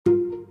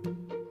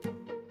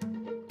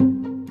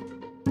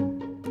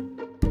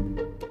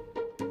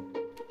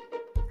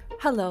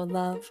Hello,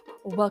 love.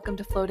 Welcome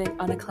to Floating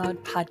on a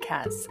Cloud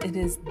podcast. It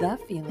is the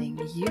feeling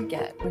you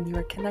get when you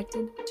are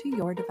connected to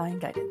your divine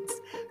guidance.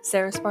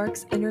 Sarah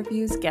Sparks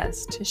interviews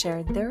guests to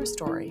share their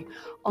story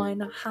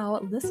on how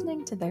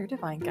listening to their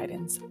divine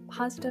guidance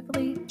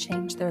positively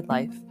changed their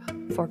life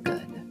for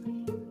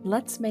good.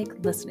 Let's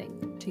make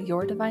listening to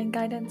your divine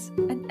guidance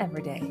an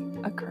everyday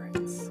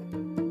occurrence.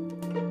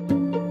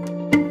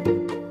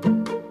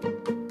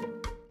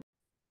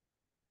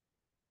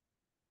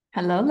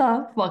 Hello,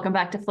 love. Welcome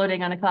back to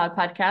Floating on a Cloud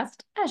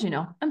podcast. As you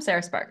know, I'm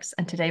Sarah Sparks,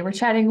 and today we're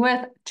chatting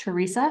with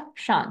Teresa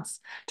Shantz.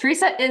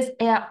 Teresa is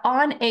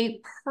on a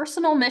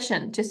personal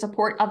mission to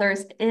support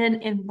others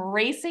in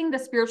embracing the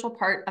spiritual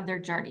part of their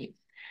journey.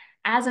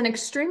 As an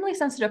extremely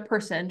sensitive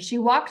person, she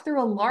walked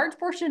through a large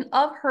portion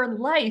of her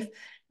life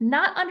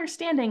not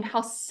understanding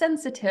how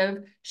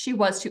sensitive she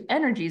was to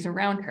energies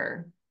around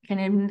her. Can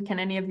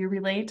any of you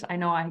relate? I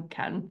know I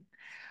can.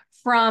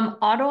 From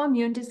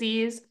autoimmune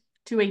disease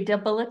to a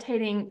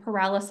debilitating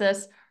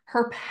paralysis,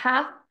 her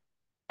path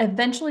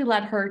eventually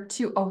led her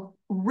to a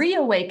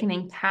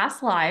reawakening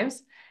past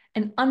lives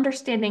and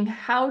understanding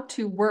how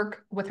to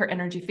work with her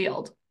energy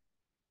field.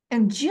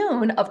 In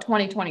June of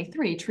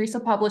 2023, Teresa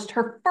published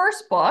her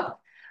first book,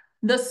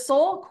 The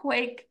Soul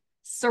Quake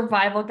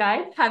Survival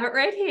Guide. Have it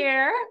right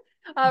here.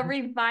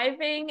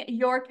 Reviving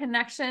your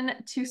connection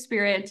to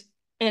spirit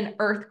in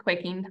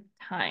earthquaking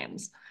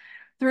times.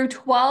 Through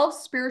 12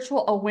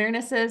 spiritual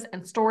awarenesses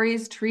and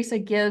stories, Teresa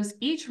gives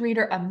each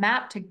reader a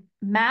map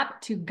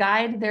to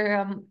guide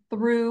them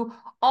through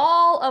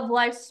all of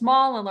life's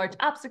small and large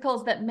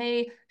obstacles that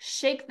may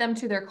shake them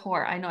to their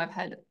core. I know I've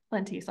had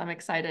plenty, so I'm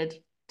excited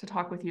to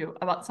talk with you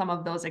about some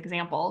of those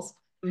examples.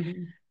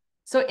 Mm-hmm.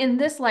 So in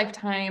this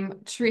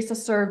lifetime, Teresa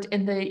served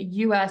in the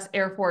U.S.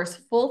 Air Force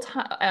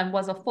full-time and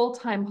was a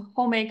full-time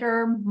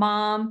homemaker,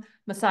 mom,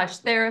 massage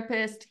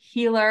therapist,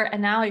 healer,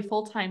 and now a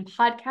full-time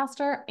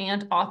podcaster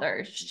and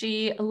author.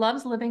 She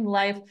loves living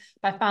life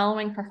by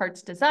following her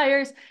heart's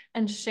desires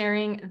and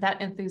sharing that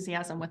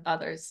enthusiasm with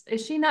others.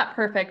 Is she not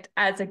perfect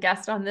as a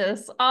guest on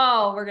this?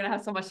 Oh, we're going to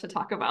have so much to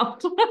talk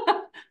about.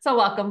 So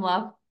welcome,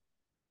 love.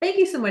 Thank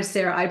you so much,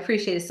 Sarah. I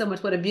appreciate it so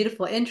much. What a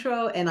beautiful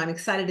intro, and I'm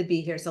excited to be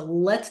here. So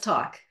let's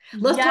talk.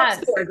 Let's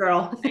talk story,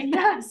 girl.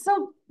 Yeah.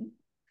 So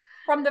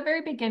from the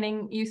very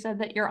beginning, you said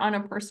that you're on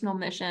a personal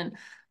mission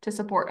to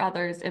support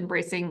others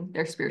embracing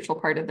their spiritual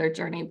part of their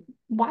journey.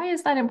 Why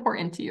is that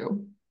important to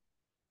you?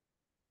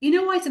 You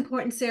know why it's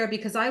important, Sarah?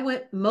 Because I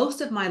went most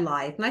of my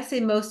life, and I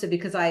say most of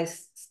because I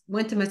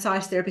went to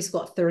massage therapy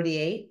school at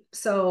 38.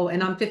 So,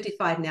 and I'm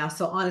 55 now.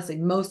 So honestly,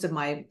 most of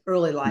my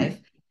early life,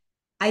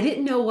 I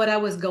didn't know what I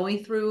was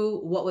going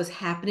through, what was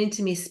happening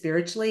to me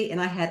spiritually. And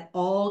I had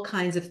all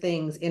kinds of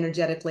things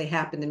energetically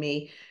happen to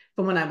me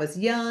from when I was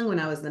young, when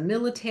I was in the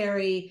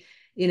military,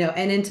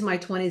 and into my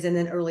 20s and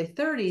then early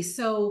 30s.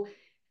 So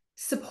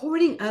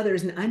supporting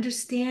others and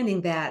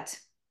understanding that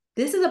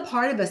this is a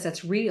part of us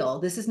that's real.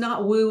 This is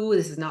not woo.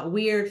 This is not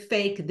weird,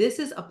 fake. This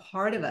is a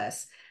part of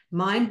us,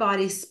 mind,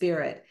 body,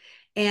 spirit.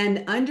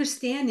 And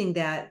understanding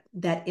that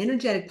that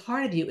energetic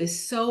part of you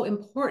is so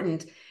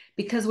important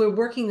because we're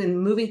working and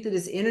moving through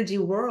this energy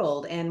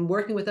world and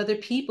working with other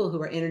people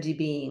who are energy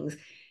beings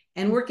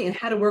and working and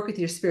how to work with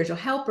your spiritual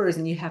helpers,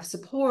 and you have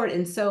support.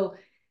 And so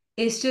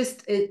it's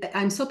just,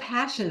 I'm so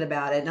passionate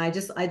about it. And I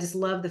just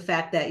love the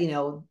fact that,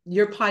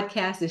 your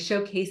podcast is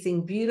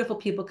showcasing beautiful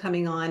people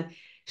coming on,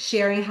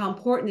 sharing how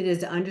important it is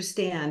to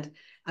understand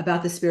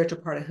about the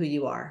spiritual part of who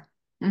you are.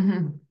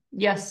 Mm-hmm.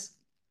 Yes.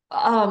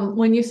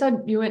 When you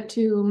said you went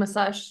to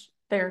massage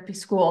therapy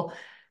school,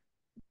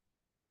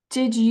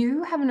 did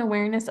you have an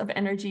awareness of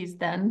energies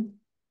then?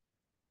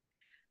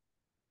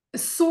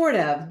 Sort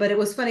of, but it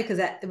was funny because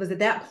it was at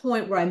that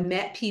point where I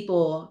met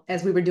people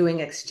as we were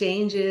doing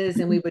exchanges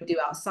and we would do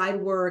outside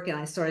work, and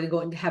I started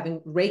going to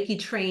having Reiki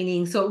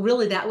training. So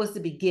really that was the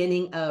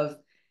beginning of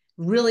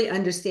really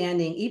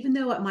understanding, even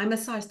though at my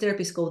massage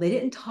therapy school, they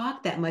didn't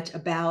talk that much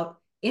about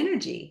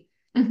energy.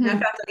 Mm-hmm. Now, in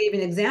fact, I'll give you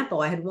an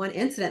example. I had one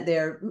incident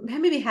there,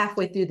 maybe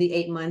halfway through the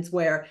 8 months,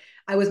 where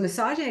I was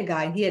massaging a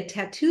guy and he had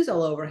tattoos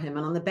all over him.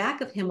 And on the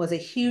back of him was a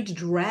huge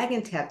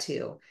dragon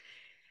tattoo.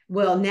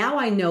 Well, now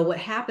I know what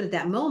happened at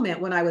that moment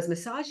when I was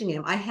massaging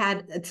him. I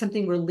had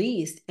something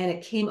released and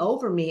it came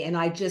over me and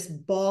I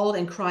just bawled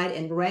and cried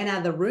and ran out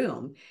of the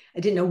room.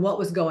 I didn't know what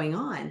was going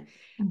on.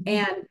 Mm-hmm.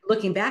 And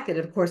looking back at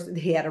it, of course,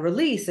 he had a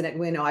release and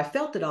I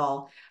felt it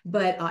all.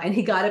 But, and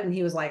he got up and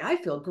he was like, I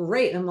feel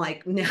great. And I'm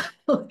like,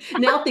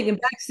 now thinking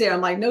back there,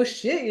 I'm like, no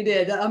shit, you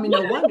did. I mean,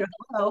 no wonder.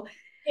 Hello.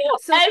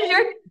 So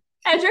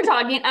as you're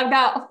talking, I've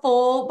got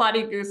full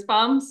body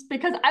goosebumps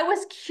because I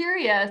was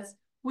curious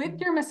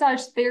with your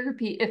massage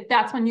therapy, if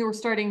that's when you were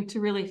starting to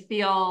really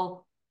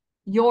feel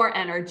your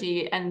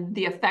energy and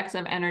the effects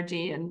of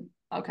energy. And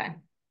okay.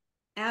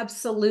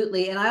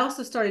 Absolutely. And I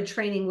also started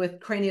training with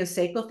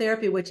craniosacral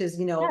therapy, which is,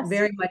 yes,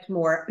 very much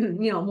more,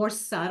 more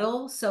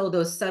subtle. So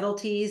those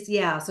subtleties,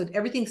 yeah. So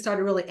everything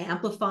started really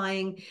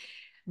amplifying,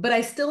 but I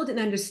still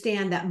didn't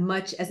understand that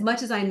much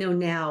as I know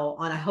now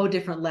on a whole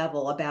different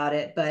level about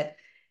it. But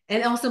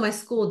And also my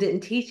school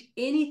didn't teach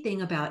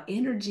anything about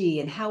energy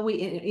and how we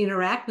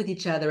interact with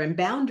each other and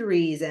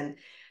boundaries. And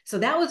so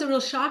that was a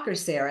real shocker,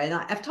 Sarah. And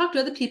I've talked to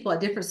other people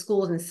at different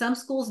schools, and some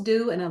schools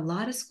do, and a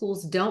lot of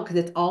schools don't, because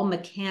it's all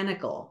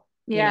mechanical,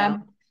 you know? Yeah.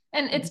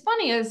 And it's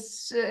funny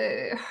is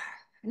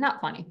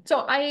not funny.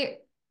 So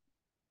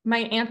my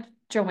Aunt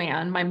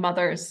Joanne, my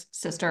mother's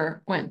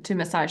sister, went to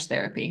massage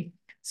therapy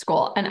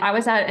school, and I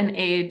was at an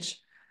age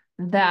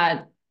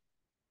that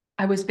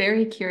I was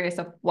very curious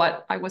of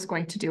what I was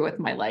going to do with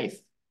my life.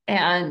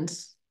 And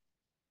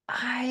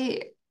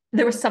I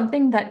there was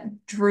something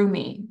that drew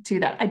me to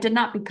that. I did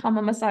not become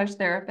a massage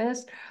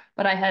therapist,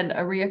 but I had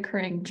a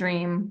reoccurring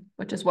dream,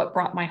 which is what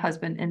brought my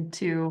husband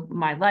into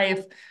my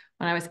life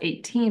when I was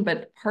 18.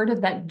 But part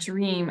of that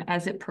dream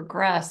as it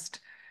progressed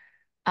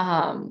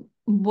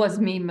was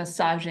me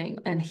massaging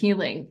and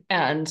healing.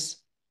 And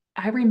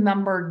I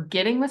remember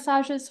getting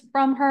massages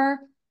from her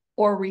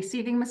or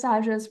receiving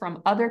massages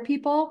from other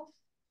people.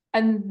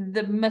 And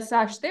the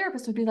massage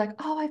therapist would be like,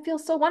 "Oh, I feel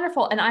so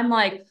wonderful." And I'm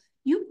like,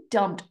 "You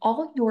dumped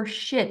all your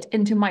shit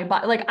into my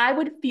body." Like I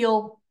would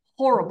feel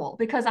horrible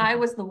because I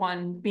was the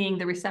one being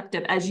the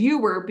receptive as you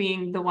were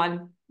being the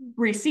one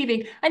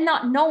receiving and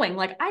not knowing.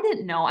 Like I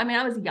didn't know. I mean,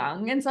 I was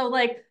young. And so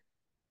like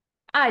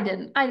I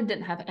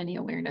didn't have any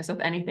awareness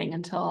of anything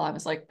until I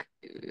was like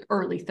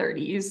early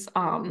 30s.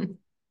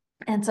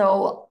 And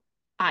so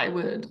I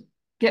would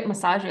get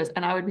massages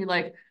and I would be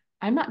like,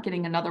 "I'm not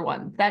getting another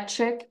one. That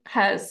chick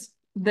has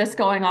this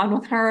going on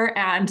with her."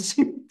 And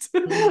so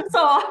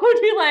I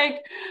would be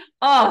like,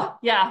 "Oh,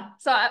 yeah."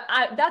 So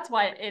that's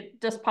why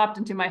it just popped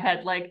into my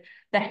head, like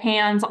the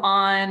hands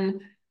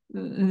on,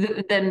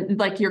 then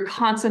like you're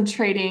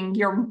concentrating,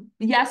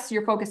 yes,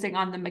 you're focusing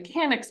on the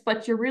mechanics,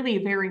 but you're really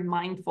very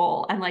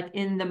mindful and like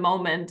in the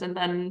moment, and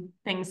then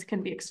things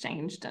can be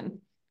exchanged. And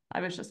I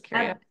was just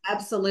curious.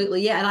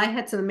 Absolutely. Yeah. And I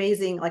had some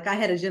amazing, like I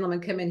had a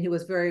gentleman come in who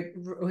was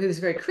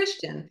very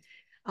Christian.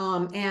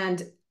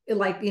 And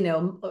like, you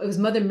know, it was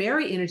Mother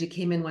Mary energy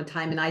came in one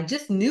time, and I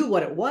just knew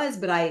what it was,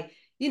 but I,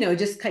 you know,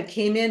 just kind of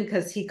came in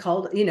because he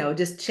called, you know,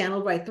 just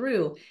channeled right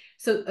through.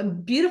 So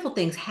beautiful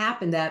things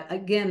happen that,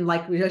 again,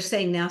 like we are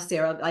saying now,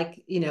 Sarah,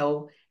 like, you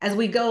know, as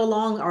we go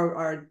along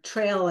our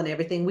trail and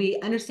everything, we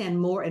understand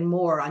more and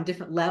more on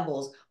different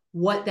levels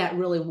what that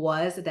really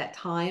was at that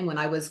time, when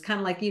I was kind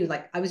of like you,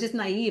 like I was just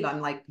naive. I'm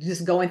like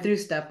just going through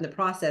stuff in the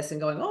process and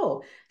going,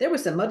 "Oh, there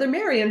was some Mother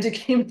Mary energy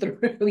came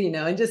through," you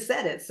know, and just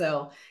said it.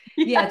 So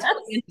yeah, it's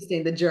really Yes.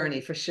 interesting, the journey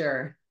for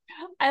sure.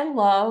 I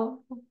love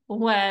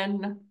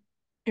when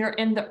you're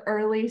in the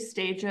early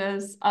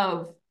stages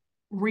of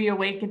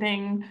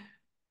reawakening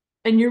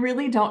and you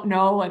really don't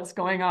know what's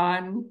going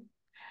on.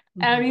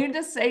 And Mhm. you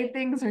just say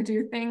things or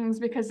do things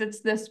because it's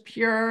this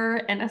pure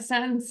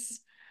innocence.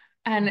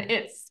 And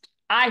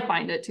I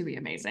find it to be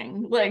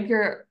amazing. Like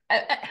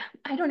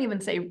I don't even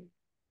say,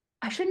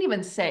 I shouldn't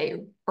even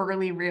say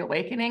early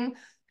reawakening,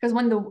 because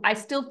I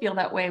still feel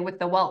that way with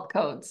the wealth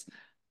codes.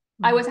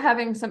 I Mhm. was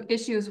having some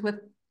issues with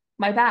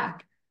my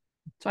back.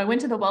 So I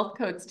went to the wealth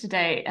codes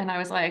today and I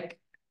was like,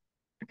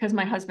 because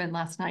my husband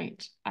last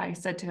night, I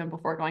said to him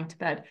before going to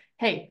bed,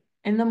 "Hey,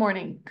 in the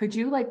morning, could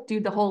you like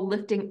do the whole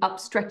lifting up,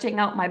 stretching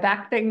out my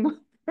back thing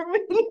for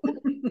me?"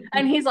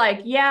 And he's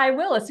like, "Yeah, I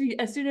will, as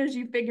soon as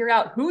you figure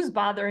out who's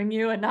bothering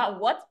you and not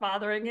what's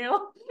bothering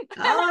you."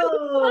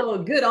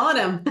 Oh, good on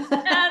him.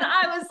 And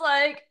I was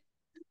like,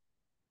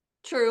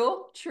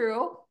 "True,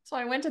 true." So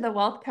I went to the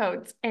wealth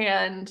codes,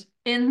 and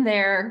in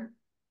there,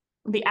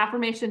 the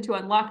affirmation to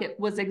unlock it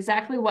was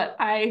exactly what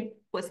I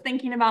was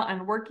thinking about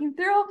and working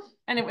through.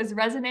 And it was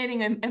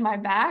resonating in my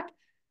back.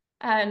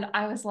 And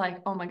I was like,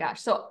 "Oh my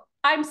gosh." So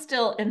I'm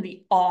still in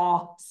the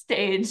awe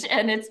stage,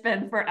 and it's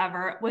been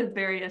forever with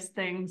various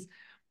things.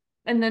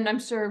 And then I'm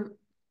sure,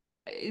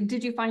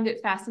 did you find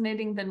it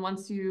fascinating then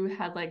once you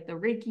had like the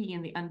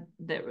Reiki and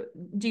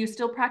do you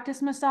still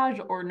practice massage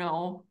or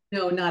no?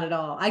 No, not at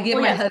all. I give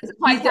Oh my yes, this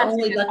husband, he's the podcasting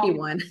only is lucky all.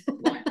 one.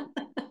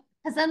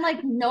 Because then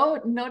like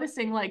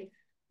noticing like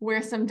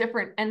where some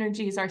different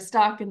energies are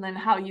stuck and then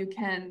how you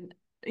can,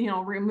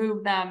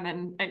 remove them.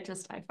 And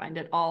I find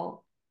it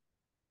all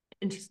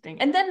interesting.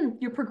 And then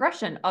your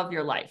progression of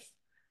your life.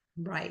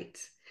 Right.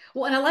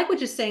 Well, and I like what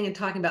you're saying and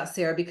talking about,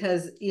 Sarah,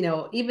 because, you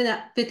know, even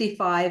at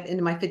 55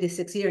 into my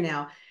 56th year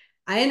now,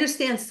 I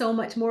understand so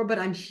much more, but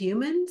I'm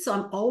human. So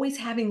I'm always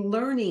having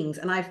learnings.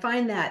 And I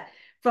find that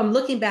from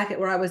looking back at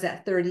where I was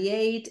at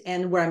 38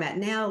 and where I'm at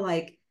now,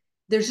 like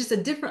there's just a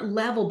different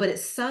level, but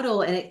it's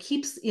subtle and it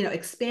keeps, you know,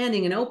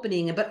 expanding and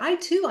opening. But I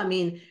too, I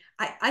mean,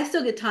 I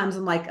still get times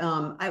I'm like,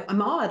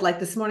 I'm odd. Like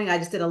this morning, I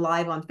just did a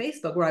live on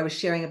Facebook where I was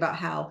sharing about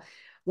how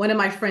one of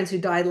my friends who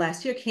died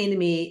last year came to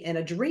me in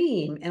a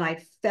dream, and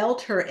I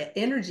felt her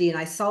energy and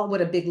I saw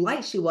what a big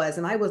light she was.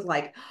 And I was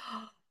like,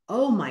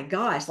 "Oh my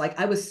gosh," like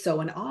I was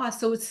so in awe.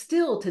 So it's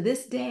still to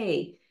this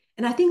day.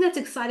 And I think that's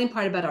exciting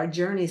part about our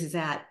journeys is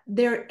that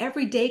there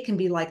every day can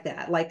be like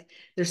that. Like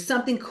there's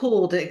something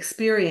cool to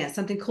experience,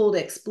 something cool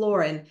to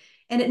explore. And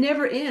it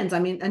never ends. I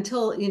mean,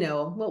 until, you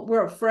know, well,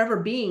 we're forever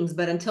beings,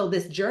 but until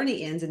this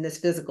journey ends in this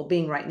physical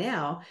being right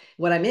now,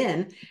 what I'm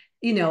in,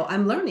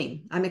 I'm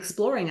learning, I'm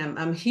exploring,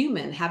 I'm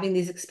human having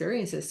these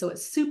experiences. So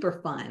it's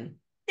super fun.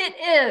 It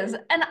is.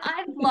 And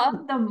I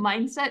love the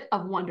mindset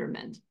of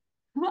wonderment.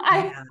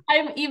 Yeah.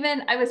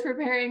 I was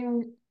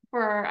preparing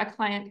for a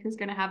client who's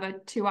going to have a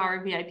 2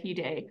 hour VIP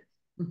day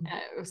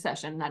Mhm.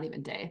 session, not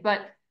even day,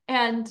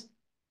 and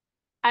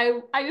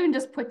I even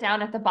just put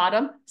down at the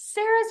bottom,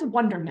 Sarah's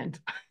wonderment.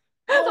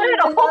 So I Oh, had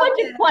I a whole love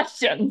bunch of it.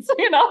 questions,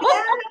 you know?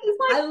 Yes,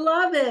 Like, I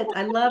love it.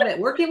 I love it.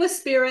 Working with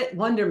spirit,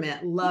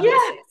 wonderment. Love it,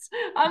 Sam. yes.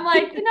 I'm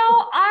like,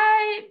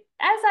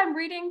 as I'm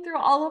reading through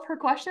all of her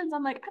questions,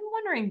 I'm like, I'm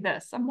wondering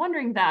this, I'm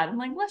wondering that. I'm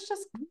like, let's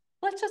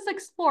just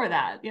explore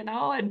that,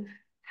 and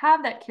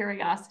have that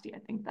curiosity. I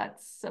think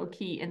that's so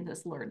key in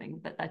this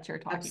learning that you're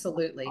talking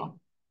Absolutely. about.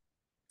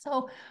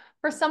 So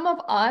for some of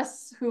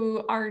us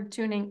who are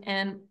tuning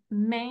in,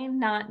 may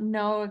not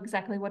know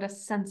exactly what a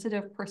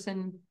sensitive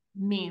person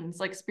means,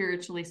 like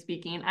spiritually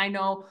speaking. I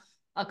know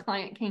a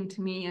client came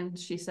to me and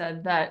she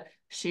said that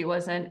she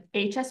was an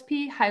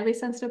HSP, highly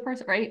sensitive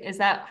person, right?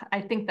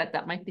 I think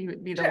that might be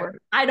the Sure. word.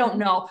 I don't Mhm.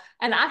 know.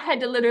 And I had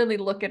to literally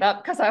look it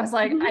up because I was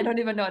like, I Mhm. don't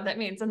even know what that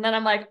means. And then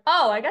I'm like,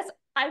 oh, I guess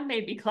I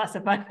may be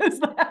classified as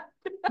that.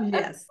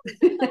 Yes.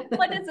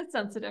 What is a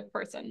sensitive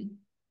person?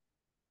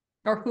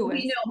 Or who Well,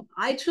 is?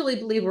 I truly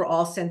believe we're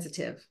all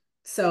sensitive.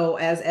 So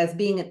as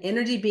being an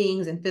energy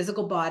beings and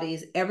physical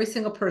bodies, every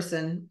single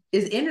person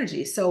is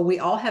energy. So we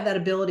all have that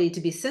ability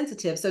to be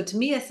sensitive. So to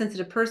me, a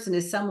sensitive person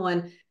is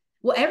someone,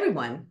 well,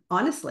 everyone,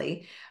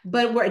 honestly,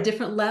 but we're at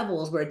different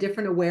levels, we're at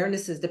different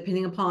awarenesses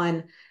depending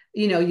upon,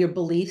 your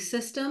belief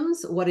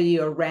systems. What are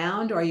you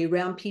around? Are you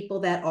around people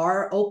that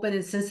are open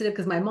and sensitive?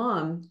 Because my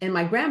mom and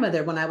my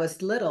grandmother, when I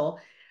was little,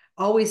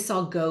 always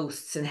saw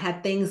ghosts and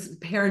had things,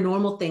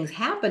 paranormal things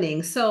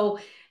happening. So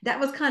that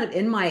was kind of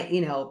in my,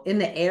 in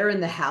the air in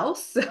the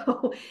house.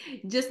 So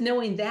just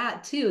knowing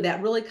that too,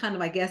 that really kind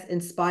of, I guess,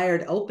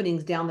 inspired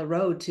openings down the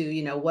road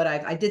to,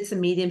 I did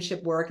some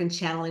mediumship work and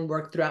channeling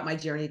work throughout my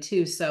journey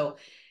too. So,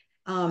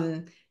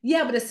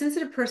 yeah, but a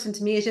sensitive person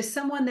to me is just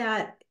someone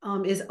that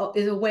is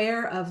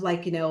aware of,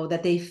 like,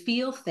 that they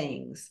feel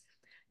things,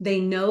 they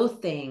know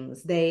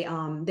things, they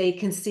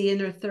can see in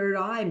their third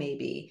eye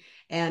maybe,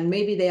 and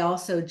maybe they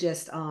also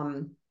just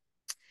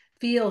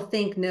feel,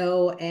 think,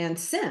 know, and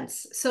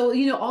sense. So,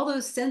 all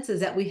those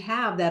senses that we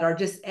have that are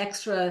just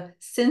extra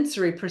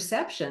sensory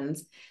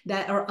perceptions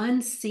that are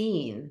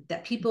unseen,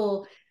 that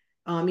people,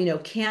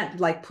 can't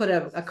like put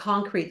a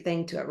concrete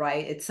thing to it,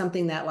 right? It's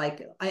something that,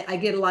 like, I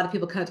get a lot of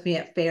people come to me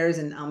at fairs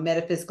and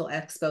metaphysical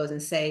expos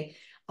and say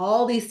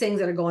all these things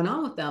that are going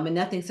on with them, and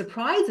nothing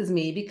surprises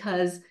me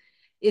because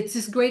it's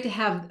just great to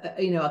have,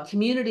 a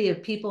community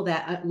of people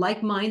that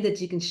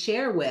like-minded you can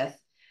share with.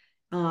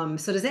 So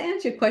does that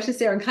answer your question,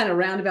 Sarah, in kind of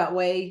roundabout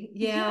way?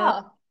 Yeah.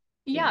 Yeah.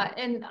 Yeah. Yeah,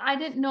 and I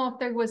didn't know if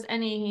there was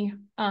any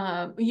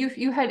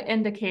you had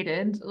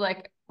indicated,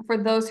 like, for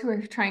those who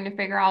are trying to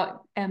figure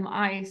out, am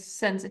I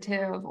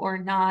sensitive or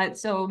not?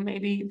 So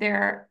maybe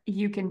there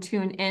you can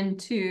tune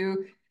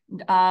into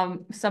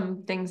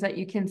some things that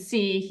you can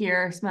see,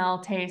 hear, smell,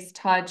 taste,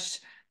 touch,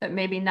 that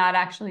maybe not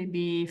actually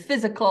be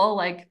physical,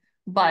 like,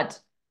 but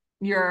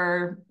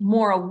you're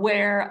more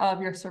aware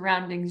of your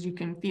surroundings. You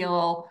can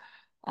feel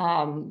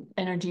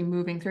energy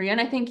moving through you. And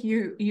I think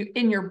you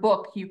in your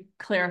book you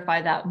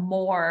clarify that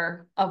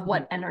more of Mhm.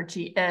 what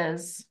energy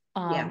is,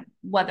 Yeah.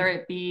 whether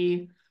it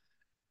be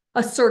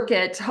a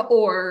circuit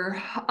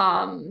or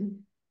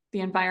the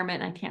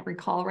environment. I can't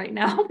recall right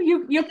now.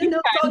 You No, it's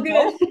all can good.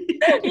 know.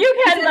 You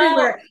It's can know.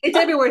 everywhere. It's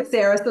everywhere,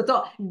 Sarah. So it's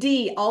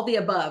all the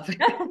above.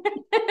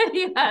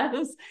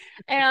 Yes.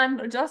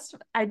 And just,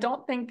 I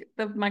don't think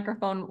the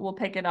microphone will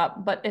pick it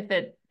up, but if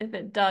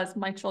it does,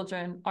 my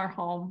children are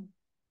home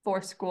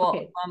for school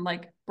Okay. on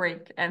like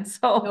break. And No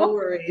so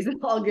worries.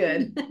 It's all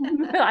good.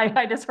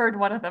 I just heard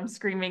one of them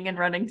screaming and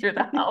running through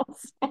the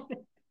house.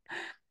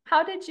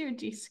 How did you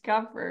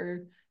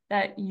discover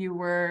that you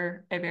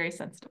were a very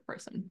sensitive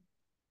person?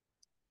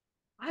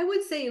 I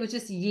would say it was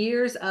just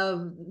years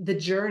of the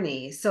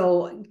journey.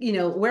 So,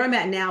 where I'm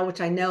at now,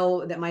 which I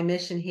know that my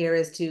mission here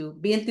is to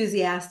be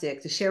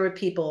enthusiastic, to share with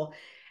people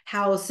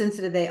how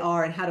sensitive they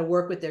are and how to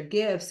work with their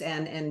gifts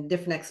and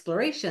different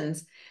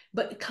explorations.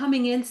 But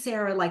coming in,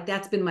 Sarah, like,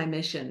 that's been my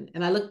mission.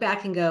 And I look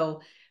back and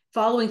go,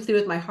 following through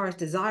with my heart's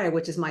desire,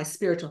 which is my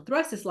spiritual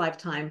thrust this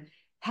lifetime,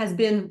 has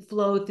been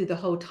flowed through the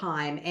whole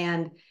time.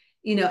 And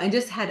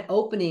just had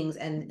openings,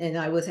 and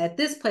I was at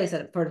this place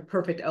for a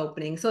perfect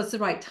opening. So it's the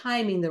right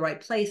timing, the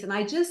right place. And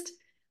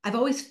I've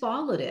always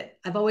followed it.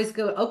 I've always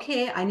go,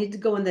 okay, I need to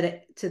go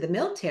to the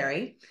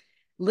military.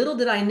 Little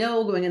did I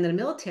know, going into the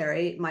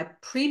military, my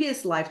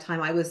previous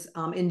lifetime, I was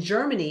in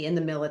Germany in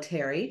the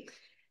military.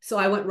 So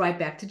I went right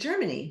back to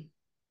Germany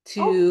Oh,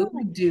 to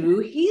really? do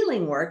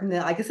healing work. And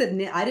like I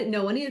said, I didn't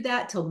know any of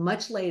that till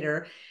much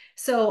later.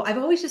 So I've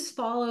always just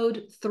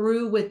followed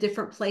through with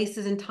different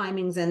places and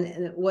timings,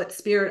 and what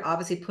spirit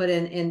obviously put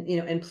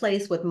in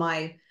place with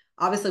my,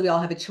 obviously we all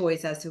have a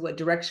choice as to what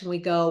direction we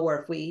go,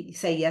 or if we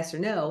say yes or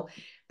no.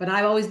 But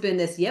I've always been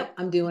yep,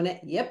 I'm doing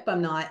it. Yep,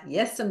 I'm not.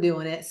 Yes, I'm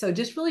doing it. So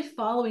just really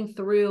following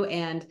through.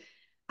 And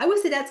I would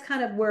say that's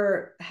kind of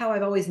where how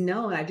I've always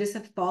known. I just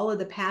have followed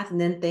the path, and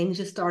then things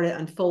just started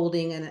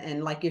unfolding,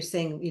 and like you're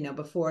saying,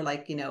 before,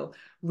 like,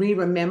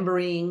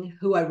 re-remembering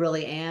who I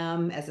really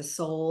am as a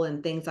soul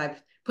and things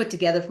I've put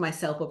together for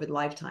myself over the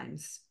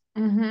lifetimes.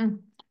 Mm-hmm.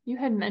 You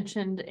had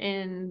mentioned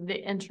in the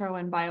intro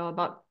and bio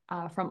about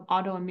from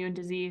autoimmune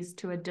disease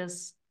to a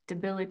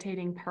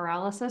debilitating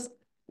paralysis.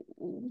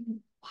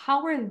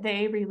 How are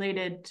they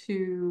related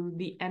to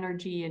the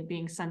energy and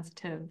being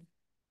sensitive?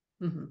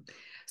 Mm-hmm.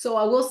 So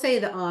I will say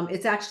that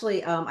it's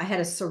actually I had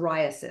a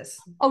psoriasis,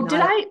 Oh, did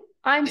not a I?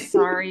 I'm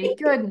sorry. but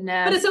it's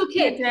Goodness. You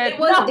okay. did. It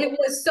No,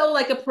 was so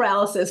like a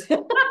paralysis. it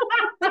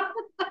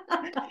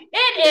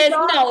It's is.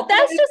 all No,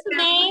 that's good just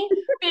me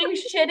being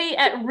shitty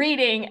at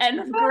reading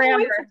and Oh,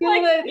 grammar. it's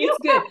Like good. you It's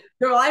good.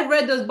 Girl, I've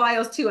read those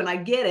bios too, and I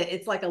get it.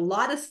 It's like a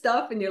lot of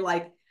stuff, and you're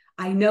like,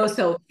 I know.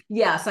 So,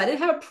 yeah, so I didn't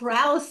have a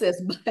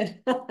paralysis, but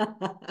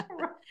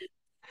are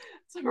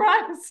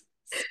surprised.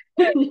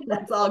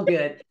 that's all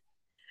good.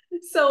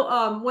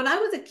 So, when I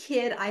was a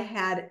kid, I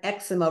had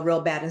eczema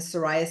real bad and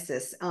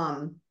psoriasis.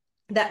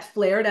 That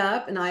flared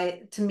up,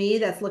 and to me,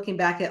 that's looking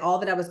back at all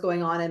that I was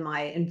going on in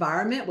my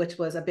environment, which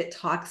was a bit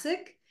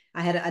toxic.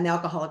 I had an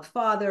alcoholic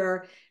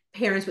father,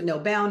 parents with no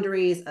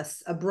boundaries,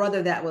 a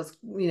brother that was,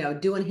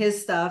 doing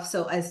his stuff.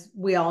 So, as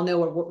we all know,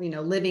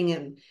 we're, living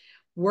and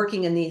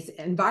working in these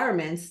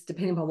environments,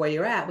 depending upon where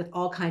you're at, with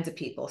all kinds of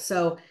people.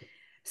 So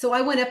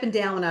I went up and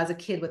down when I was a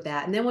kid with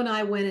that. And then when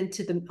I went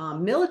into the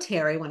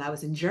military, when I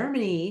was in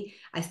Germany,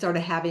 I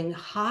started having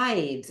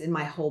hives in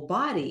my whole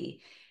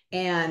body.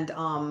 And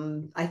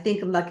I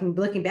think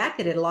looking back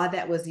at it, a lot of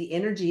that was the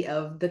energy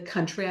of the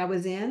country I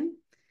was in,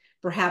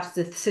 perhaps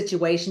the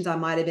situations I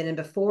might have been in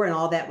before, and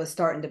all that was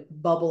starting to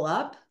bubble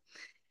up.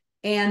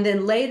 And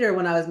then later,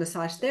 when I was a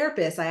massage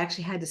therapist, I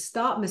actually had to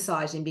stop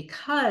massaging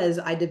because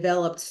I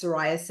developed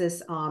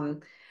psoriasis,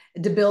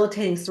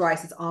 debilitating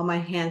psoriasis on my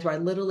hands, where I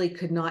literally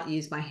could not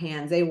use my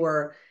hands. They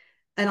were,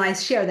 and I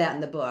share that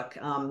in the book.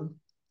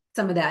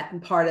 Some of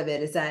that part of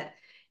it is that,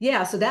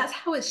 yeah, so that's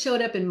how it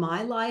showed up in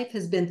my life,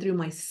 has been through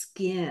my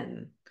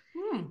skin.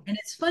 Hmm. And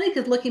it's funny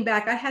because looking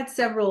back, I had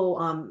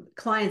several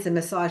clients and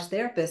massage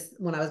therapists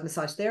when I was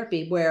massage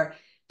therapy where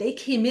they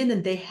came in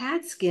and they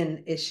had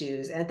skin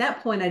issues. And at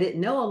that point, I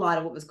didn't know a lot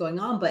of what was going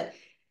on, but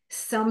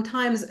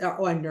sometimes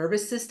or a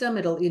nervous system,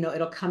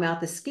 it'll come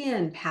out the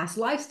skin. Past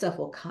life stuff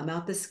will come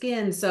out the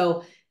skin.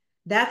 So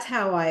that's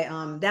how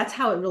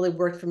it really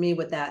worked for me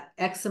with that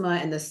eczema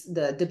and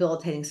the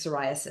debilitating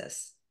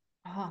psoriasis.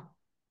 Oh,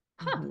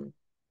 huh. Mhm.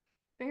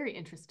 Very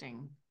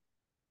interesting.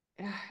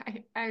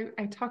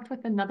 I talked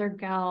with another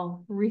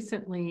gal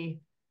recently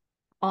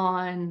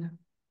on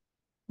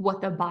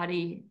what the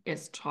body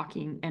is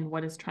talking and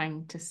what is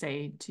trying to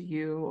say to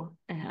you.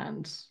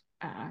 And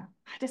I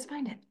just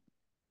find it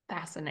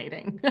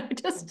fascinating. I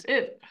just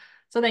it.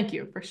 So thank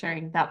you for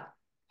sharing that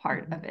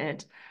part of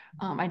it.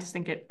 I just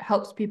think it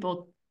helps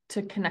people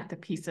to connect the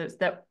pieces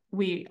that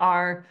we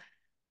are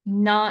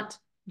not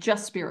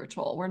just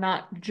spiritual. We're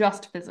not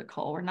just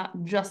physical. We're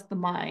not just the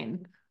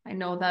mind. I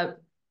know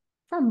that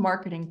for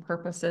marketing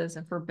purposes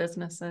and for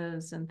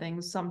businesses and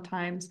things,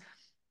 sometimes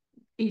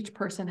each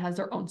person has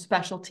their own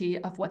specialty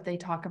of what they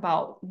talk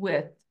about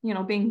with,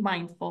 being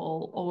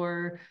mindful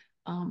or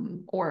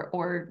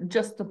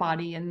just the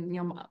body.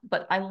 And,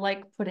 but I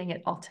like putting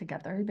it all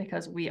together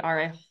because we are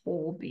a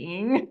whole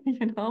being,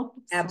 So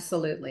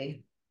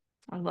Absolutely.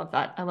 I love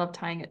that. I love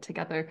tying it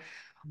together.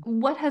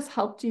 What has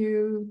helped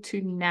you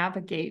to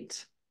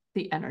navigate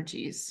the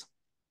energies?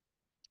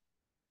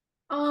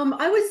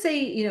 I would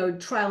say,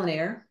 trial and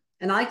error.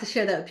 And I like to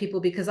share that with people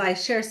because I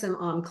share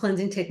some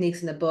cleansing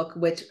techniques in the book,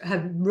 which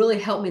have really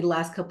helped me the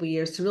last couple of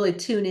years to really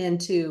tune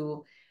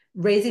into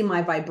raising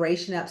my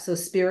vibration up so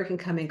spirit can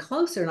come in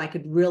closer and I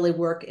could really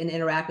work and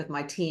interact with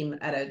my team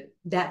at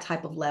that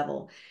type of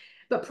level.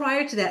 But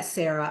prior to that,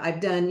 Sarah, I've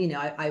done,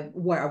 I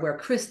wear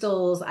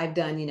crystals, I've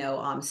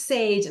done,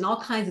 sage and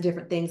all kinds of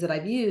different things that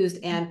I've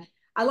used. And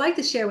I like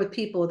to share with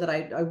people that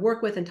I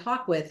work with and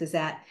talk with is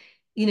that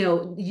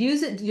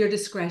use it to your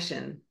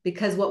discretion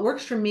because what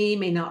works for me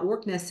may not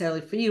work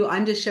necessarily for you.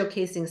 I'm just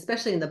showcasing,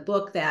 especially in the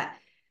book, that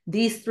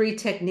these three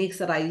techniques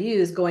that I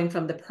use, going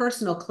from the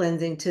personal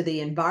cleansing to the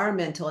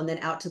environmental and then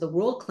out to the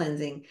world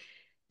cleansing,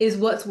 is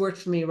what's worked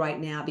for me right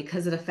now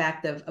because of the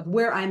fact of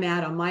where I'm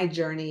at on my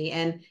journey.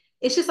 And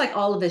it's just like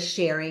all of us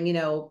sharing,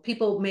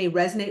 people may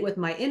resonate with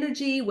my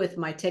energy, with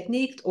my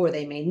techniques, or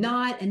they may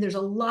not. And there's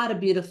a lot of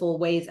beautiful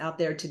ways out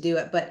there to do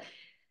it. But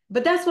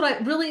that's what I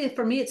really,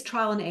 for me, it's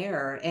trial and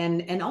error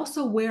and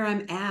also where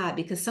I'm at,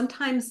 because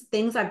sometimes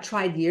things I've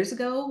tried years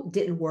ago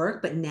didn't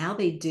work, but now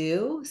they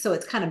do. So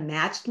it's kind of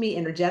matched me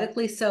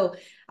energetically. So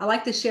I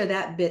like to share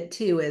that bit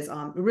too, is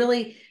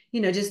really,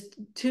 just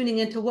tuning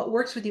into what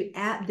works with you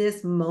at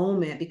this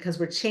moment, because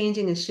we're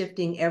changing and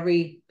shifting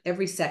every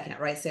second,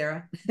 right,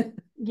 Sarah?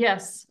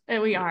 Yes,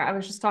 we are. I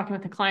was just talking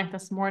with a client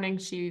this morning.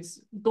 She's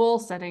goal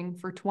setting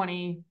for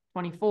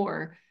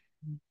 2024.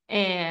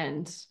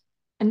 And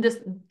and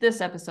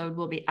this episode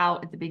will be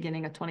out at the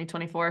beginning of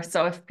 2024.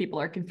 So if people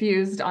are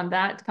confused on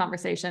that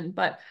conversation,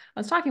 but I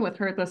was talking with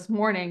her this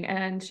morning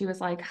and she was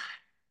like,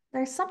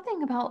 there's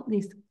something about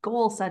these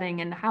goal setting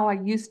and how I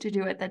used to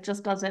do it that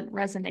just doesn't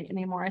resonate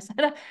anymore. I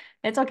said,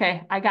 it's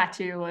okay, I got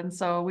you. And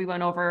so we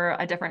went over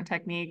a different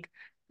technique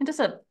and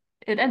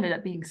it ended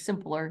up being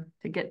simpler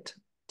to get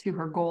to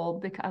her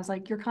goal because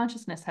like your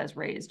consciousness has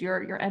raised,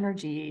 your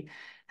energy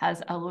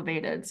has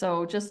elevated.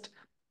 So just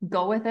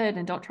go with it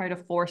and don't try to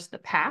force the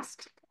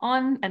past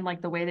on and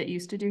like the way that you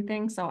used to do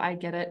things. So I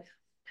get it.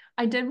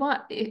 I did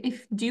want,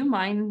 if do you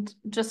mind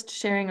just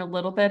sharing a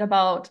little bit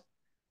about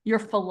your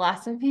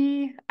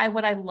philosophy,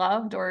 what I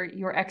loved, or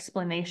your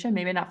explanation,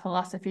 maybe not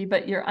philosophy,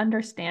 but your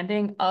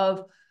understanding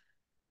of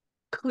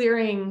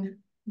clearing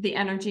the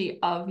energy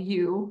of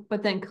you,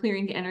 but then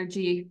clearing the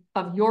energy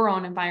of your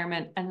own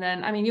environment. And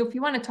then, I mean, if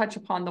you want to touch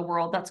upon the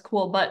world, that's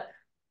cool. But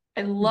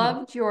I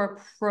loved your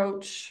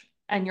approach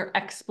and your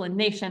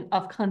explanation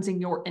of cleansing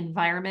your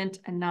environment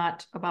and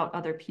not about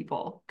other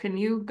people. Can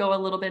you go a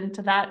little bit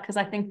into that? Because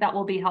I think that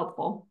will be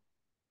helpful.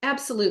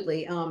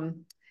 Absolutely.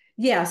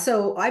 Yeah,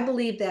 so I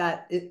believe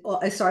that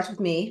it starts with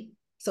me.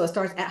 So it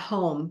starts at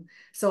home.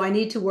 So I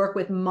need to work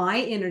with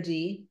my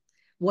energy.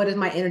 What does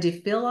my energy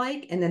feel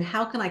like? And then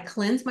how can I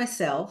cleanse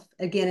myself?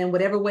 Again, in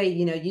whatever way,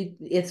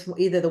 it's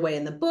either the way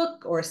in the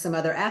book or some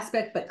other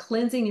aspect, but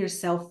cleansing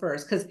yourself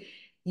first, because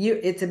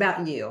it's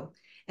about you.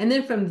 And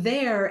then from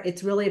there,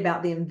 it's really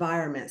about the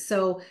environment.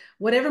 So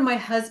whatever my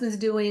husband's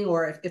doing,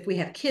 or if we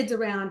have kids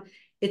around,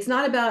 it's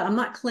not about, I'm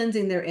not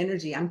cleansing their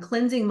energy. I'm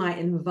cleansing my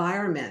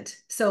environment.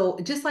 So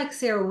just like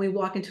Sarah, when we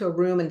walk into a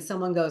room and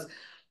someone goes,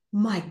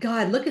 my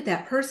God, look at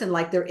that person,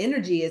 like their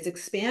energy is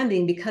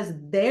expanding because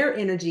their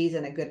energy is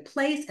in a good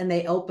place and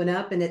they open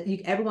up and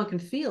everyone can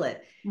feel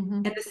it.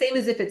 Mm-hmm. And the same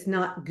as if it's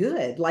not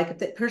good. Like if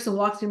that person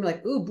walks in, you're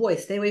like, oh boy,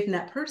 stay away from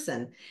that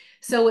person.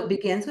 So it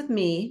begins with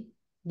me,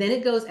 then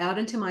it goes out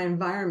into my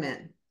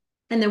environment.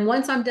 And then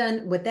once I'm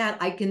done with that,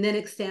 I can then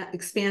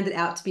expand it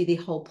out to be the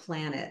whole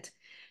planet.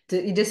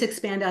 You just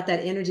expand out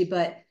that energy.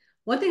 But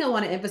one thing I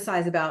want to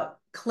emphasize about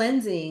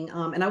cleansing,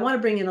 and I want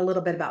to bring in a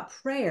little bit about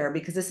prayer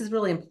because this is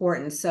really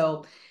important.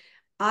 So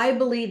I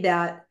believe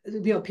that,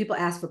 people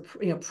ask for,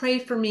 pray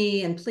for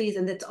me and please,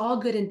 and it's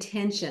all good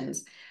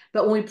intentions.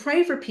 But when we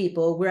pray for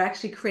people, we're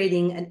actually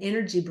creating an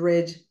energy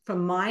bridge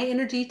from my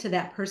energy to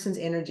that person's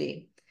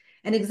energy.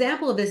 An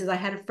example of this is I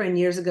had a friend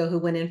years ago who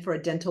went in for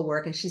a dental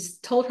work, and she's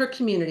told her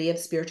community of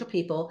spiritual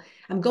people,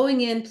 I'm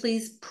going in,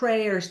 please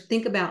pray or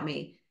think about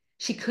me.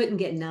 She couldn't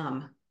get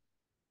numb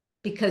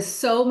because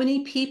so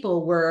many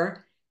people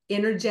were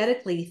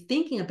energetically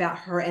thinking about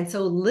her. And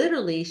so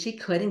literally she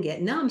couldn't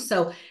get numb.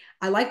 So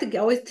I like to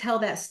always tell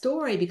that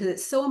story because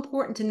it's so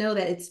important to know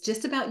that it's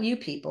just about you,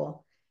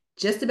 people,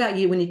 just about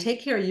you. When you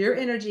take care of your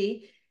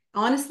energy,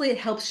 honestly, it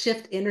helps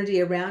shift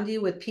energy around you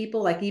with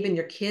people, like even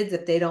your kids,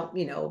 if they don't,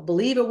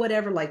 believe or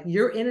whatever, like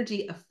your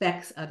energy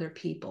affects other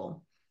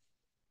people.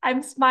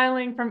 I'm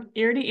smiling from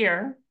ear to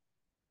ear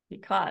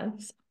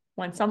because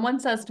when someone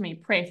says to me,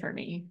 pray for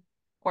me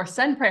or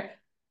send prayer,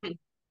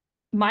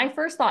 my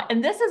first thought,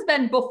 and this has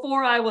been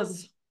before I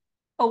was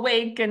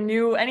awake and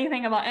knew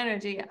anything about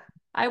energy,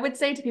 I would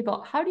say to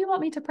people, how do you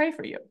want me to pray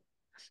for you?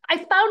 I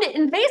found it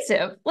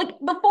invasive. Like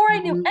before I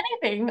knew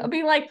anything, I'd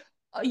be like,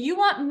 you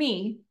want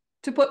me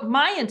to put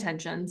my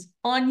intentions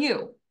on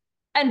you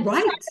and try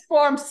Right. to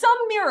perform some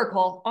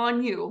miracle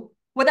on you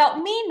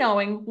without me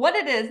knowing what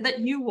it is that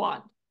you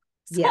want.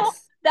 So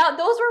Yes. those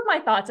were my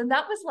thoughts. And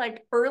that was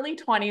like early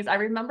 20s. I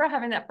remember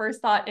having that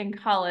first thought in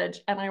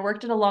college, and I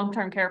worked at a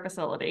long-term care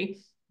facility.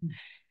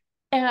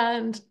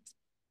 And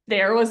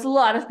there was a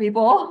lot of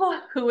people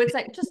who would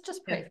say, just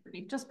Yeah. pray for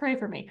me, just pray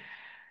for me.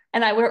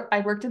 And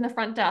I worked in the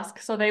front desk,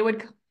 so they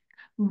would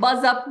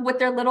buzz up with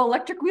their little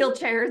electric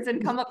wheelchairs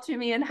and come up to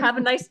me and have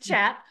a nice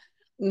chat.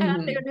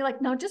 And they would be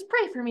like, no, just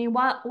pray for me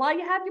while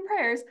you have your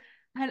prayers.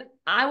 And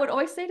I would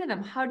always say to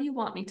them, how do you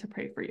want me to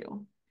pray for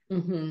you?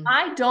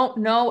 I don't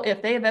know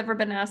if they've ever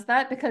been asked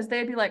that, because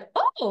they'd be like,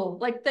 oh,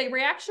 like the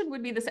reaction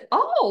would be the same.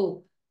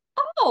 Well,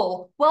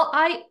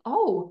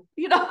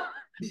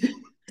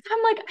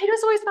 I'm like, I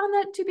just always found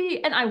that to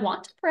be, and I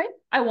want to pray.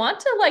 I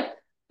want to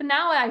but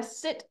now I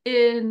sit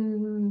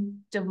in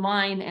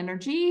divine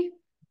energy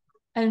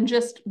and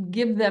just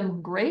give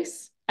them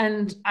grace.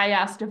 And I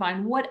ask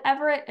divine,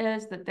 whatever it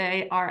is that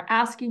they are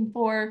asking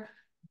for,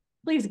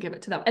 please give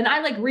it to them. And I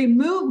like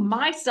remove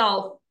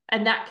myself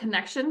and that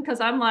connection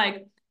because I'm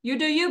like, you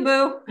do you,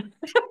 boo.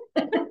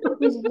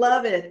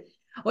 Love it.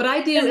 What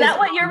I do Is is that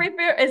what you're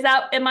referring?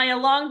 Am I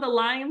along the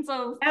lines of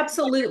what you're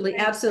absolutely,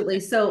 saying? absolutely.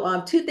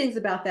 So, two things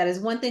about that is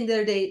one thing the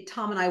other day,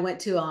 Tom and I went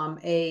to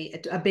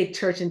a big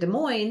church in Des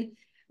Moines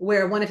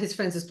where one of his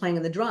friends was playing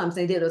on the drums.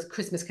 They did a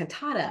Christmas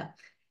cantata.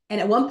 And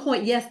at one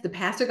point, yes, the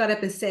pastor got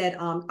up and said,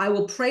 I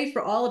will pray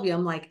for all of you.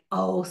 I'm like,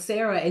 oh,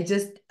 Sarah, it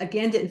just,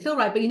 again, didn't feel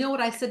right. But you know what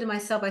I said to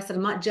myself? I said,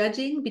 I'm not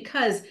judging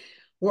because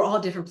we're all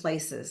different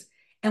places.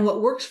 And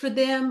what works for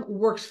them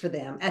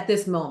at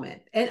this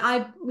moment. And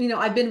I've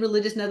been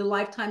religious in other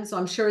lifetimes, so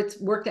I'm sure it's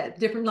worked at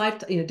different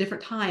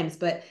different times.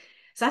 But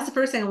So that's the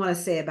first thing I want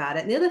to say about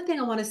it. And the other thing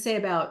I want to say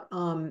about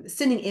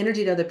sending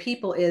energy to other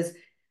people is,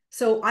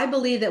 so I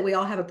believe that we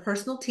all have a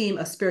personal team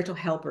of spiritual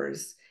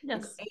helpers,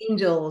 Yes.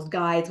 angels,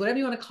 guides, whatever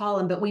you want to call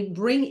them, but we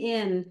bring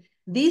in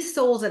these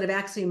souls that have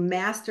actually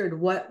mastered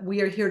what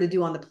we are here to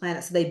do on the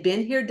planet. So they've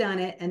been here, done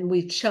it, and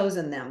we've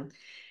chosen them.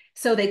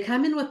 So they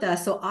come in with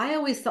us. So I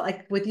always felt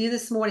like with you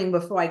this morning,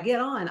 before I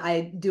get on,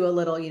 I do a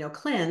little,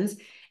 cleanse.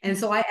 And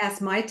so I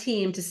asked my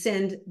team to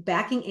send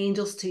backing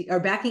angels to, or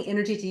backing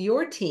energy to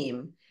your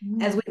team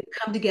as Mm-hmm. we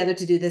come together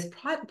to do this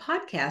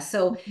podcast.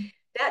 So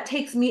that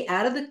takes me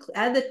out of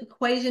the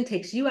equation,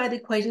 takes you out of the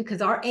equation,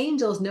 because our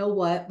angels know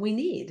what we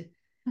need.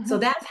 So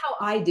Mm-hmm. that's how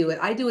I do it.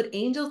 I do it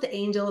angels to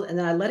angels, and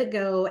then I let it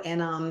go.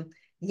 And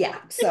yeah.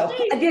 So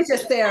I get you,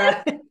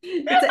 Sarah.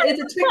 It's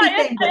a tricky Client,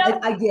 thing,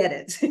 but I get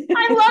it. I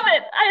love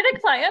it. I had a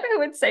client who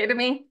would say to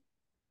me,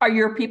 "Are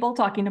your people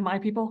talking to my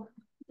people?"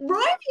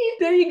 Right.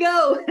 There you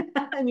go.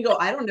 And you go,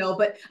 I don't know,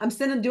 but I'm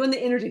sending doing the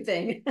energy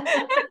thing.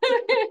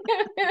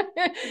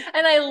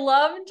 And I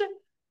loved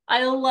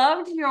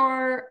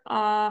your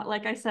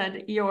like I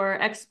said,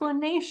 your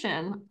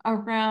explanation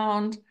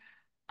around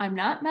I'm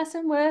not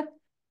messing with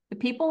the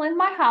people in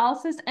my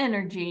house's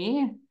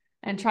energy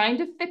and trying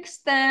to fix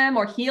them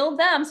or heal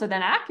them so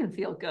then I can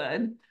feel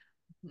good.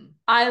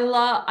 I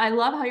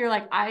love how you're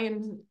like, I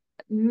am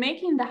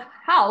making the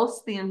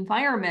house, the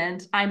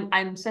environment,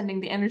 I'm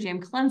sending the energy,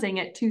 I'm cleansing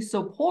it to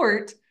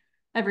support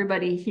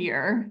everybody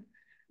here.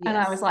 And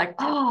I was Yes. like,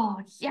 oh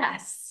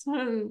yes.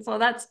 And so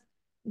that's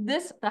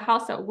the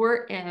house that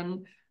we're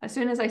in. As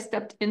soon as I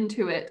stepped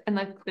into it and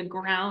the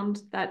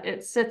ground that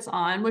it sits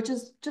on, which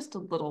is just a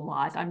little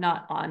lot, I'm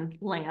not on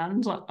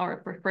land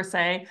or per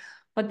se,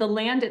 but the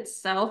land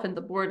itself and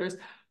the borders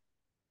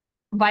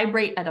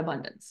vibrate at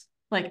abundance.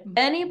 Like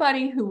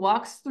anybody who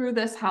walks through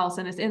this house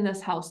and is in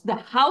this house, the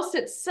house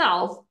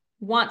itself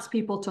wants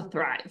people to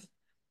thrive.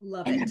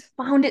 Love And it.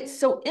 I found it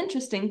so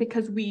interesting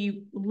because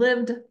we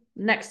lived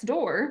next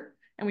door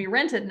and we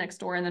rented next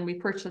door and then we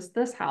purchased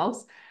this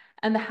house.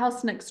 And the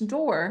house next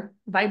door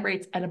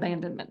vibrates at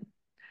abandonment.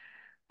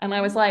 And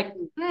I was like,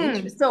 So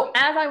Interesting.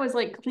 as I was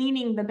like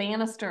cleaning the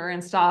banister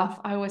and stuff,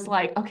 I was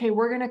like, okay,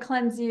 we're gonna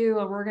cleanse you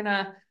and we're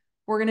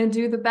gonna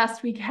do the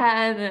best we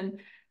can.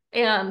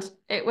 And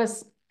it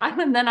was,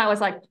 and then I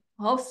was like,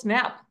 oh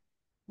snap,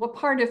 what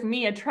part of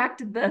me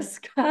attracted this?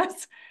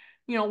 Because,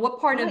 what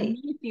part of Right.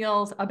 me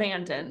feels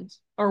abandoned?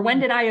 Or when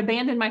did I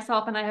abandon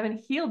myself and I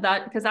haven't healed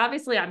that? Because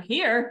obviously I'm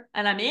here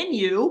and I'm in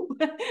you.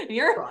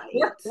 You're we're,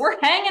 Right. we're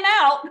hanging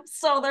out.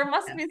 So there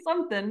must Yes. be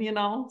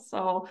something.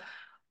 So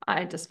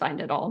I just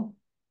find it all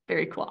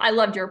very cool. I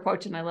loved your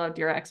approach and I loved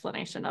your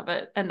explanation of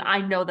it. And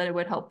I know that it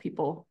would help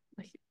people.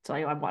 So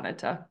I wanted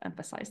to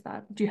emphasize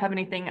that. Do you have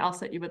anything else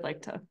that you would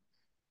like to?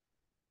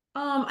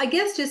 I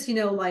guess just,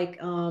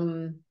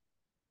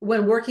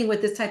 when working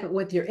with this type of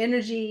with your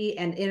energy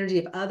and energy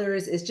of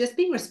others is just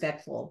being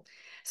respectful.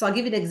 So I'll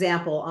give you an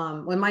example.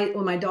 When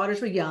my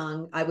daughters were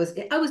young, I was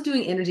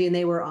doing energy, and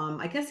they were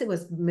I guess it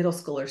was middle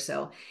school or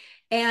so.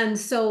 And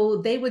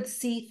so they would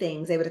see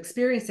things, they would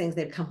experience things,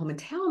 they'd come home and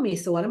tell me.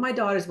 So one of my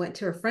daughters went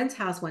to her friend's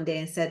house one day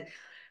and said,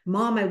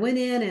 Mom, I went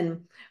in,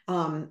 and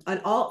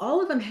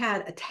all of them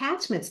had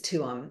attachments to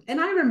them,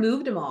 and I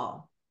removed them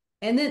all.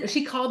 And then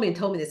she called me and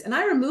told me this, and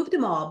I removed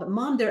them all, but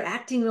Mom, they're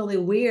acting really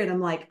weird.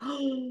 I'm like,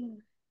 oh,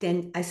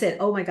 then I said,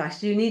 oh my gosh,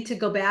 do you need to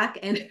go back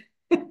and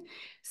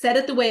set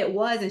it the way it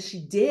was? And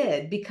she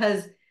did,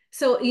 because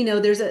so,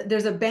 there's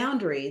a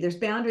boundary. There's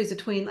boundaries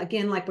between,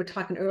 again, like we're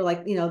talking earlier,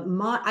 like,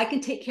 I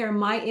can take care of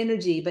my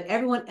energy, but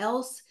everyone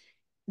else,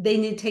 they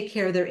need to take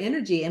care of their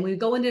energy. And we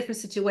go into different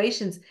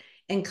situations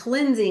and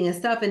cleansing and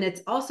stuff, and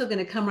it's also going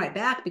to come right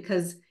back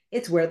because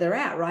it's where they're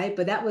at, right?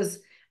 But that was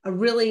a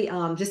really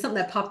just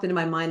something that popped into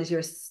my mind as you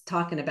were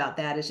talking about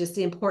that, is just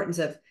the importance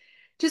of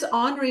just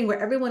honoring where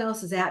everyone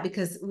else is at,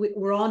 because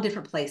we're all in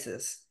different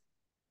places.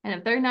 And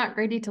if they're not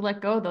ready to let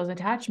go of those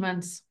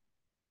attachments,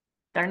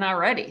 they're not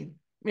ready.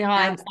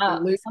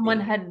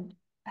 Someone Absolutely.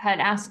 had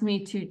asked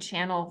me to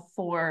channel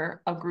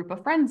for a group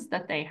of friends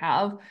that they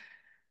have.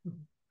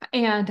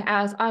 And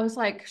as I was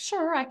like,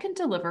 sure, I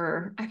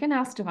can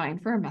ask Divine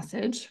for a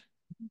message.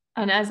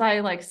 And as I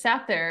like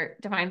sat there,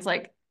 Divine's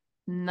like,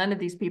 none of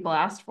these people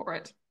asked for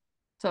it.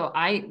 So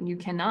you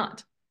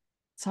cannot.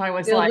 So I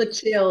was Filled like, with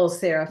chills,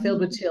 Sarah. Filled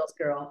with "Mhm." chills,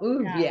 girl.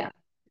 Ooh, Yeah. yeah.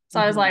 So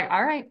I was Mhm. like,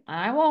 all right,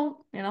 I won't.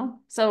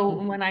 So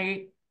Mhm. when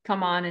I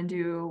come on and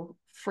do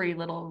free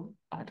little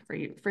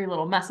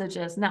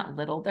messages, not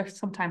little, they're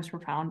sometimes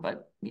profound,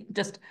 but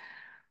just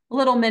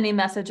little mini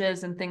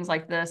messages and things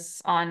like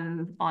this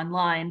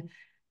online.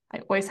 I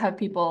always have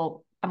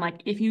people, I'm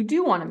like, if you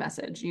do want a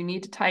message, you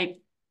need to type,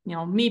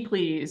 me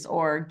please,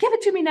 or give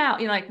it to me now,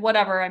 like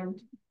whatever I'm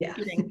Yeah,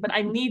 doing, but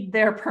I need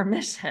their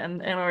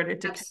permission in order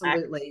to connect.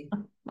 absolutely.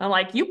 I'm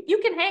like, you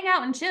can hang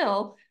out and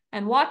chill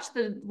and watch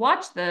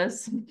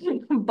this,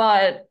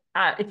 but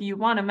if you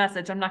want a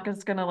message, I'm not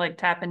just gonna like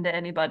tap into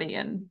anybody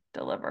and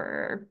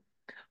deliver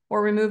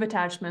or remove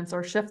attachments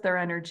or shift their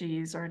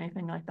energies or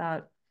anything like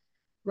that.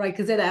 Right,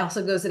 because it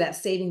also goes to that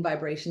saving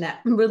vibration,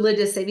 that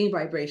religious saving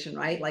vibration,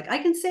 right? Like I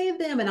can save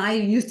them. And I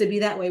used to be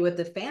that way with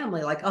the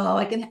family, like, oh,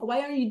 I can,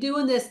 why are you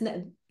doing this?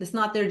 It's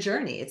not their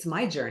journey, it's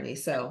my journey.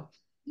 So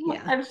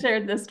yeah. I've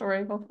shared this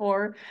story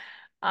before.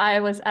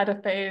 I was at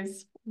a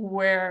phase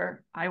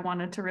where I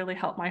wanted to really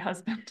help my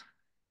husband.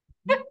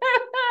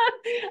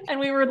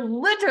 And we were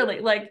literally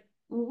like,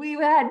 we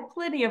had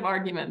plenty of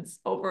arguments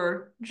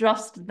over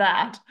just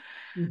that.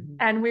 Mhm.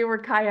 And we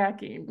were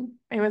kayaking.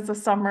 It was the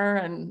summer,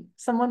 and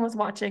someone was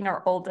watching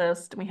our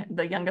oldest.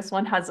 The youngest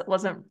one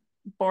wasn't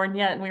born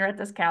yet, and we were at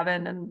this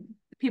cabin, and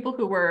people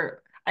who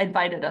were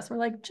invited us were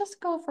like, just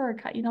go for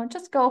a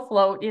just go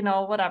float,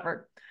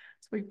 whatever.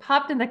 So we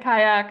popped in the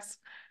kayaks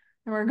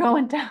and we're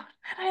going down.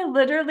 And I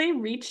literally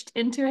reached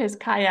into his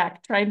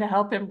kayak trying to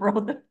help him row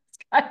the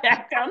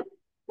kayak down.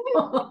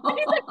 And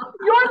he's like,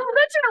 you're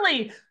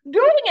literally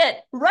doing it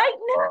right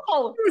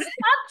now. Stop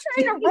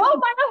trying to row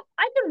my own.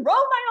 I can row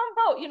my own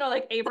boat.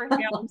 Like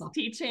Abraham's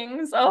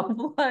teachings of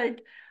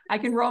like, I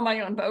can row my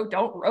own boat.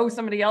 Don't row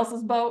somebody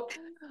else's boat.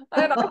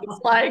 And I was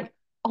like,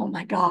 oh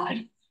my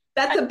God.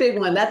 That's a big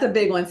one. That's a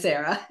big one,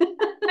 Sarah.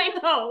 I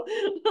know.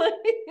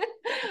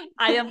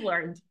 I have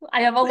learned.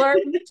 I have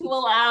learned to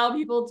allow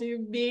people to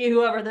be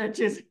whoever they're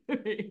choosing to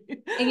be.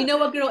 And you know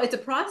what, girl? It's a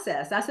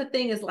process. That's the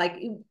thing is like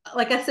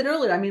I said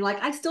earlier, I mean,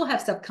 like I still have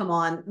stuff come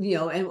on,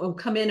 and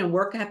come in and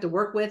work, I have to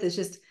work with.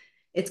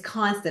 It's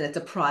constant. It's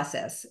a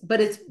process,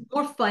 but it's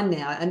more fun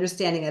now,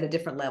 understanding at a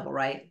different level,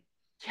 right?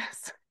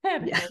 Yes.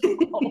 Yeah.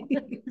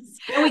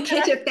 And we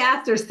catch it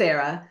faster,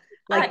 Sarah.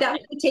 Like that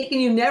would have taken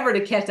you never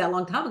to catch that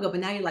long time ago, but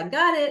now you're like,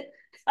 got it.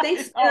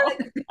 Thanks,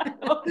 Spirit.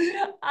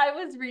 I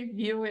was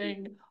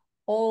reviewing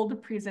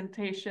old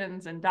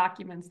presentations and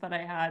documents that I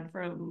had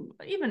from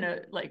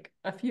even like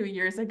a few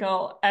years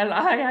ago, and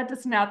I had to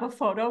snap a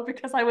photo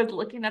because I was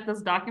looking at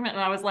this document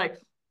and I was like,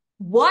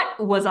 what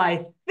was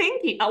I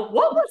thinking?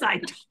 What was I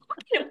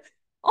talking about?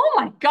 Oh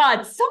my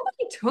God,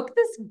 somebody took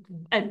this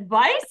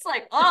advice?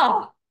 Like,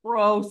 oh,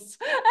 gross.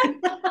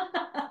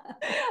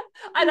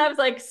 And I was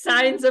like,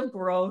 signs of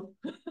growth.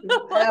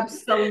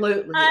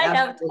 Absolutely. I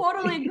have Absolutely.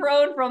 totally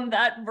grown from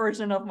that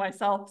version of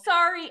myself.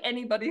 Sorry,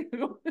 anybody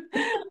who,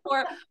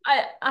 or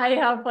I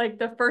have like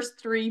the first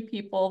three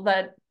people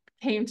that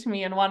came to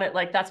me and wanted,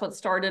 like, that's what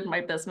started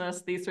my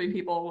business. These three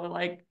people were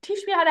like, teach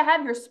me how to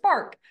have your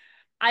spark.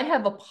 I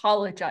have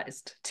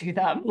apologized to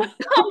them.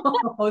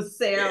 Oh,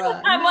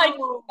 Sarah. I'm like,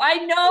 No.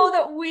 I know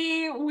that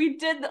we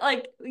did,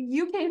 like,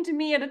 you came to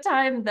me at a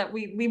time that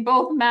we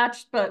both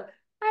matched, but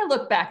I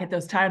look back at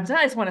those times and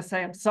I just want to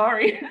say I'm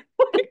sorry.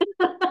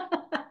 I'm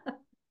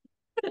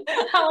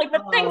like,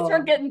 but thanks for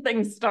Oh, getting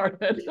things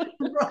started.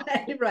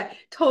 right, right.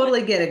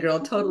 Totally get it, girl.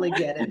 Totally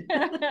get it.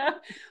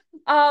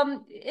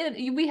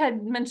 We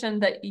had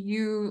mentioned that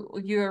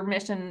your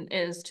mission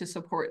is to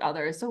support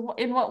others. So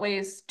in what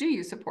ways do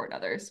you support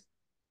others?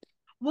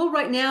 Well,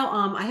 right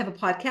now, I have a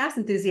podcast,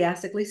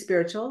 Enthusiastically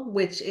Spiritual,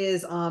 which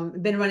is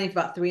been running for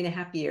about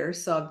 3.5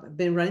 years. So I've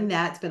been running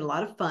that. It's been a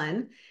lot of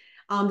fun.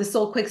 The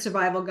Soul Quick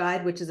Survival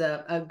Guide, which is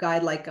a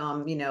guide like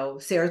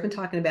Sarah's been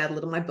talking about a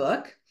little in my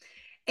book.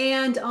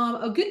 And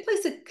a good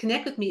place to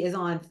connect with me is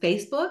on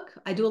Facebook.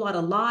 I do a lot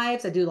of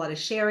lives. I do a lot of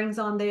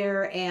sharings on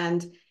there,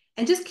 and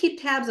just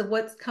keep tabs of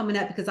what's coming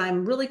up because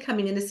I'm really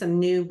coming into some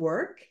new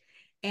work.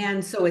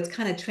 And so it's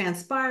kind of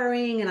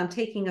transpiring, and I'm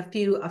taking a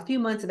few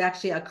months of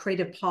actually a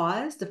creative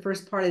pause, the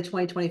first part of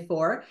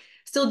 2024.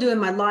 Still doing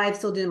my live,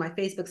 still doing my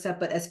Facebook stuff,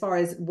 but as far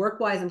as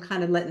work-wise, I'm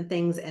kind of letting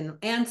things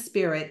and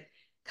spirit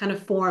kind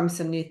of form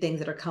some new things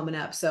that are coming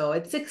up. So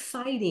it's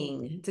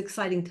exciting. It's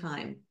exciting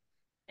time.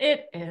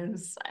 It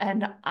is,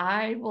 and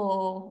I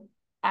will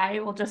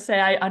just say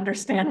I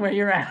understand where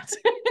you're at.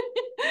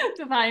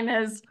 Divine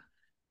is,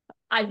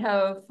 I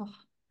have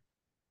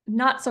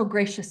not so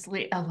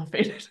graciously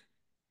elevated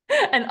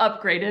and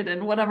upgraded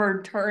in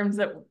whatever terms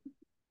that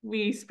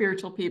we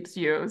spiritual peeps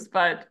use,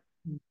 but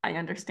I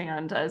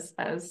understand as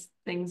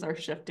things are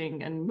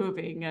shifting and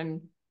moving,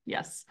 and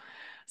yes,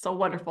 so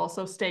wonderful.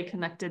 So stay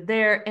connected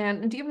there.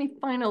 And do you have any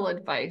final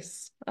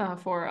advice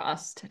for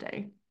us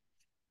today?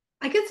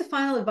 I guess the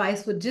final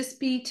advice would just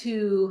be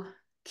to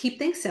keep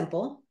things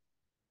simple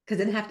because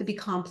it doesn't have to be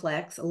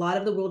complex. A lot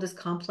of the world is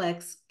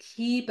complex.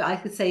 I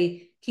could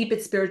say, keep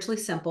it spiritually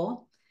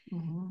simple,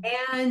 Mm-hmm.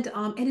 and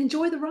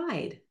enjoy the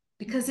ride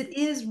because it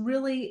is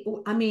really,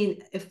 I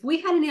mean, if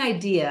we had any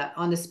idea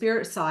on the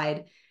spirit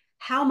side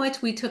how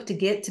much we took to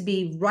get to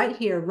be right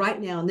here,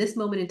 right now, in this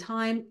moment in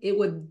time, it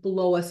would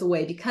blow us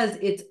away because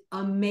it's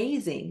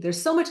amazing. There's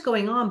so much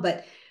going on,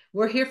 but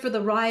we're here for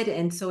the ride.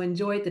 And so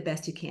enjoy it the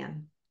best you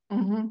can.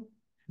 Mm-hmm.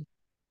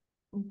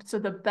 So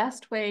the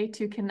best way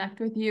to connect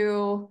with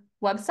you,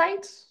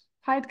 website,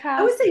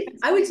 podcast,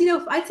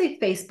 I'd say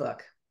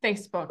Facebook.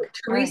 Facebook. All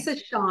right. Teresa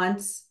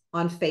Shantz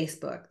on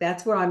Facebook.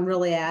 That's where I'm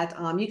really at.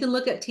 You can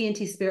look at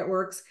TNT Spirit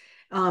Works.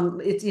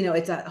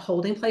 It's a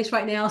holding place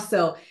right now.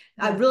 So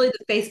I Yeah. really,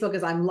 the Facebook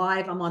is I'm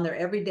live. I'm on there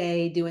every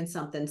day doing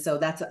something. So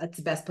that's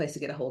the best place to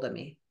get a hold of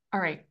me. All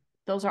right.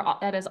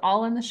 That is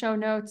all in the show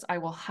notes. I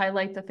will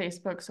highlight the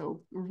Facebook.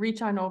 So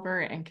reach on over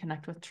and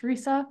connect with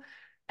Teresa.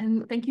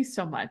 And thank you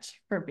so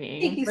much for Thank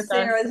being you, with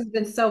Sarah. us. This has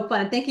been so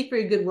fun. Thank you for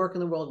your good work in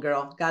the world,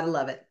 girl. Gotta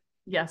love it.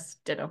 Yes,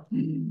 ditto.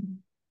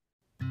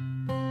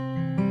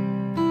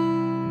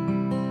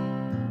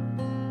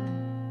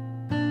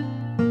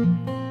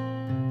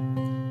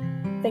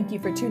 Thank you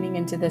for tuning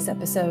into this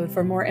episode.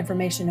 For more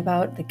information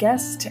about the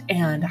guest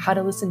and how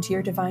to listen to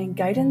your divine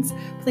guidance,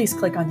 please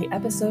click on the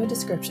episode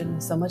description.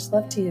 So much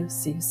love to you.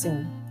 See you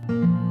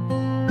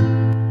soon.